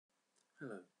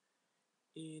Hello,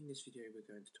 in this video we're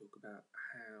going to talk about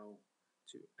how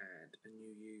to add a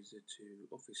new user to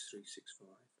Office 365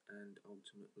 and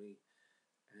ultimately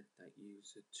add that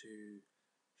user to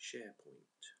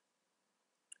SharePoint.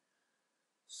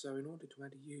 So in order to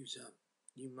add a user,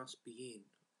 you must be in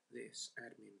this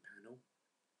admin panel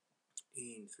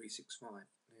in 365.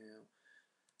 Now,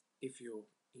 if you're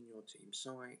in your team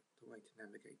site, the way to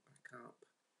navigate back up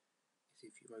is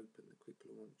if you open the quick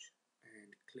launch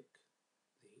and click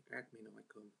the admin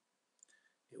icon.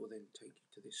 It will then take you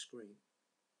to this screen.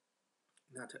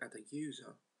 Now, to add a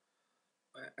user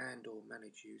and or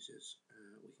manage users,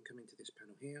 we can come into this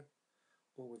panel here,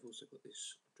 or we've also got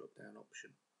this drop down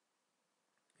option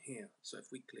here. So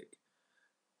if we click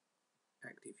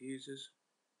active users,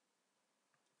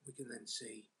 we can then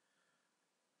see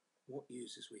what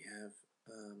users we have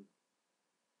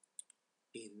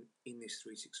in this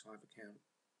 365 account.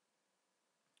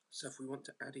 So if we want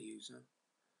to add a user,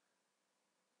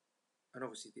 and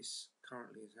obviously this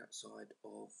currently is outside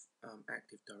of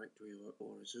Active Directory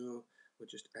or Azure,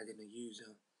 we're just adding a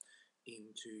user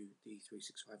into the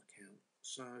 365 account.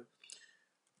 So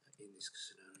in this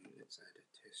scenario, let's add a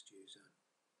test user.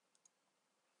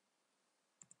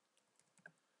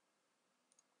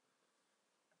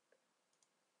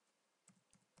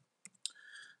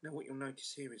 Now what you'll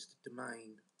notice here is the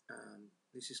domain.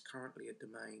 This is currently a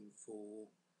domain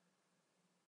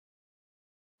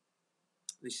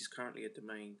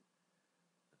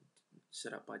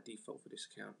set up by default for this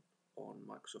account on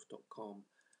Microsoft.com.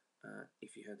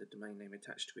 If you had the domain name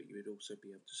attached to it, you would also be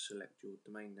able to select your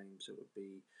domain name, so it would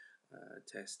be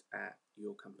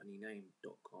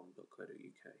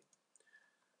test@yourcompanyname.com.co.uk.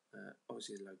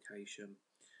 Obviously the location,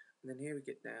 and then here we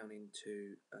get down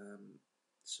into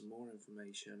some more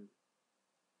information.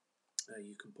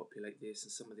 You can populate this,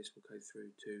 and some of this will go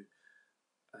through to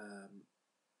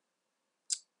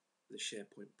the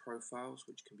SharePoint profiles,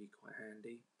 which can be quite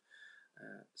handy.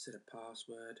 Set a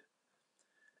password.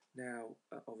 Now,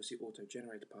 obviously,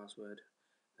 auto-generate a password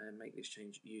and make this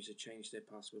user change their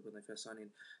password when they first sign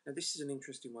in. Now, this is an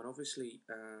interesting one. Obviously,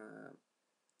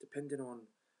 depending on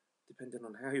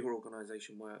how your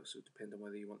organisation works, it will depend on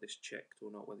whether you want this checked or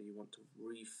not. Whether you want to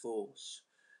reforce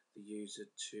the user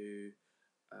to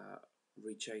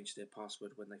rechange their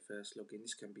password when they first log in.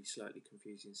 This can be slightly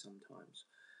confusing sometimes.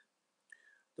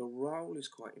 The role is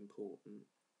quite important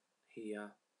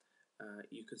here.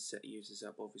 You could set users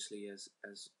up obviously as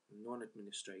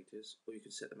non-administrators, or you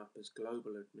could set them up as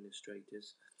global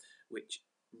administrators, which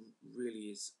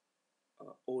really is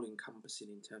all-encompassing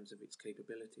in terms of its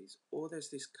capabilities. Or there's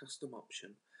this custom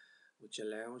option which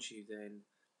allows you then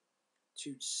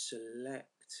to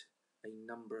select a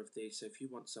number of these. So if you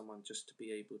want someone just to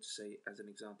be able to say, as an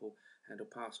example, handle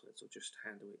passwords, or just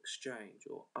handle Exchange,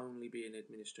 or only be an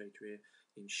administrator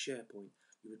in SharePoint,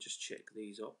 you would just check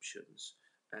these options,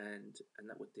 and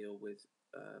that would deal with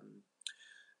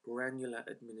granular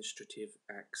administrative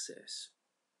access.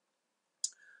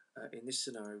 In this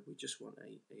scenario, we just want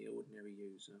a ordinary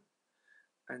user,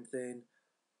 and then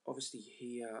obviously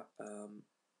here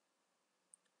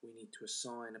we need to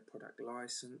assign a product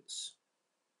license.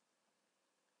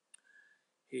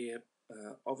 Here,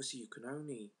 obviously you can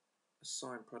only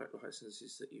assign product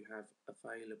licenses that you have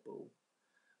available.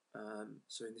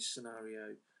 So in this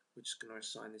scenario, we're just going to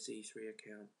assign this E3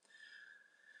 account.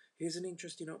 Here's an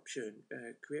interesting option,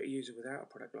 create a user without a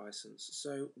product license,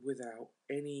 so without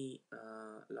any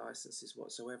licenses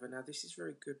whatsoever. Now this is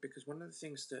very good, because one of the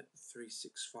things that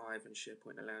 365 and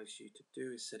SharePoint allows you to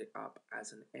do is set it up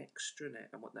as an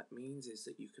extranet, and what that means is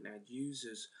that you can add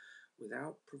users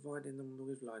without providing them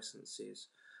with licenses,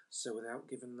 so without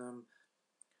giving them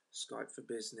Skype for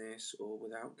Business, or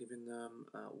without giving them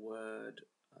Word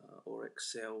or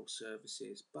Excel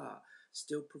services, but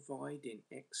still providing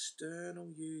external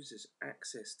users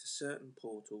access to certain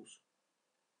portals,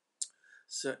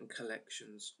 certain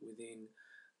collections within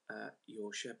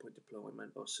your SharePoint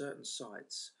deployment, or certain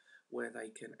sites where they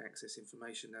can access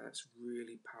information. Now that's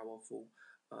really powerful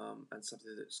and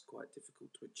something that's quite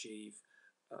difficult to achieve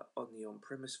on the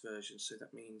on-premise version. So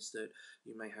that means that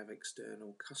you may have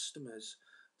external customers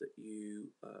that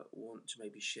you want to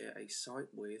maybe share a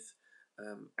site with,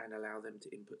 and allow them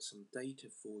to input some data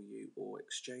for you or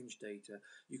exchange data.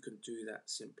 You can do that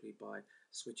simply by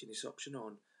switching this option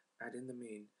on, adding them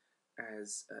in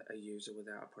as a user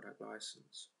without a product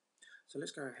license. So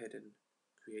let's go ahead and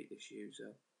create this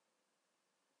user.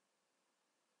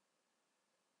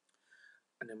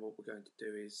 And then what we're going to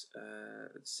do is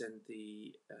send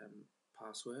the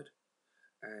password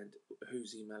and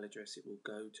whose email address it will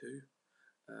go to,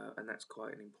 and that's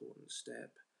quite an important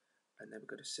step. And then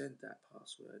we're going to send that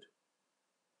password.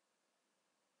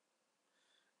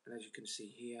 And as you can see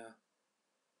here,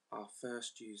 our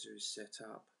first user is set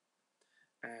up,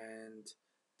 and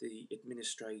the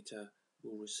administrator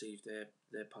will receive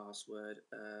their password.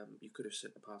 You could have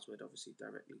set the password obviously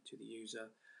directly to the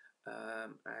user,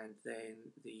 and then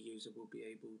the user will be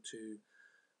able to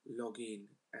log in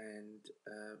and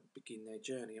begin their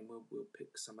journey, and we'll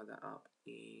pick some of that up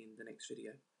in the next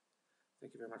video.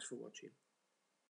 Thank you very much for watching.